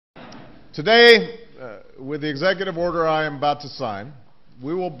Today, with the executive order I am about to sign,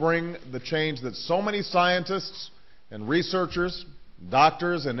 we will bring the change that so many scientists and researchers,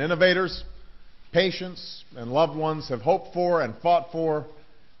 doctors and innovators, patients and loved ones have hoped for and fought for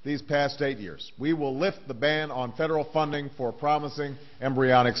these past 8 years. We will lift the ban on federal funding for promising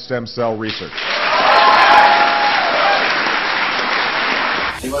embryonic stem cell research.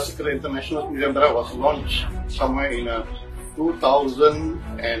 The International Museum was launched somewhere in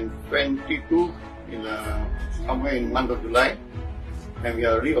 2022, somewhere in the month of July, and we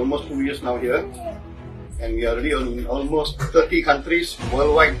are already almost 2 years now here, and we are already in almost 30 countries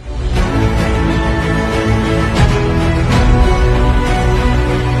worldwide.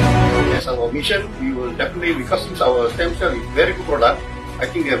 As our mission, we will definitely, because since our stem cell is a very good product, I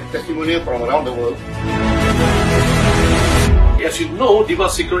think we have testimonial from around the world. As you know, Diva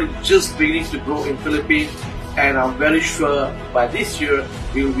Secret is just beginning to grow in Philippines, and I'm very sure by this year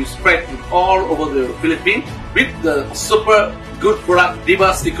we will be spread all over the Philippines with the super good product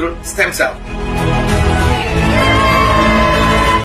Diva Secret Stem Cell.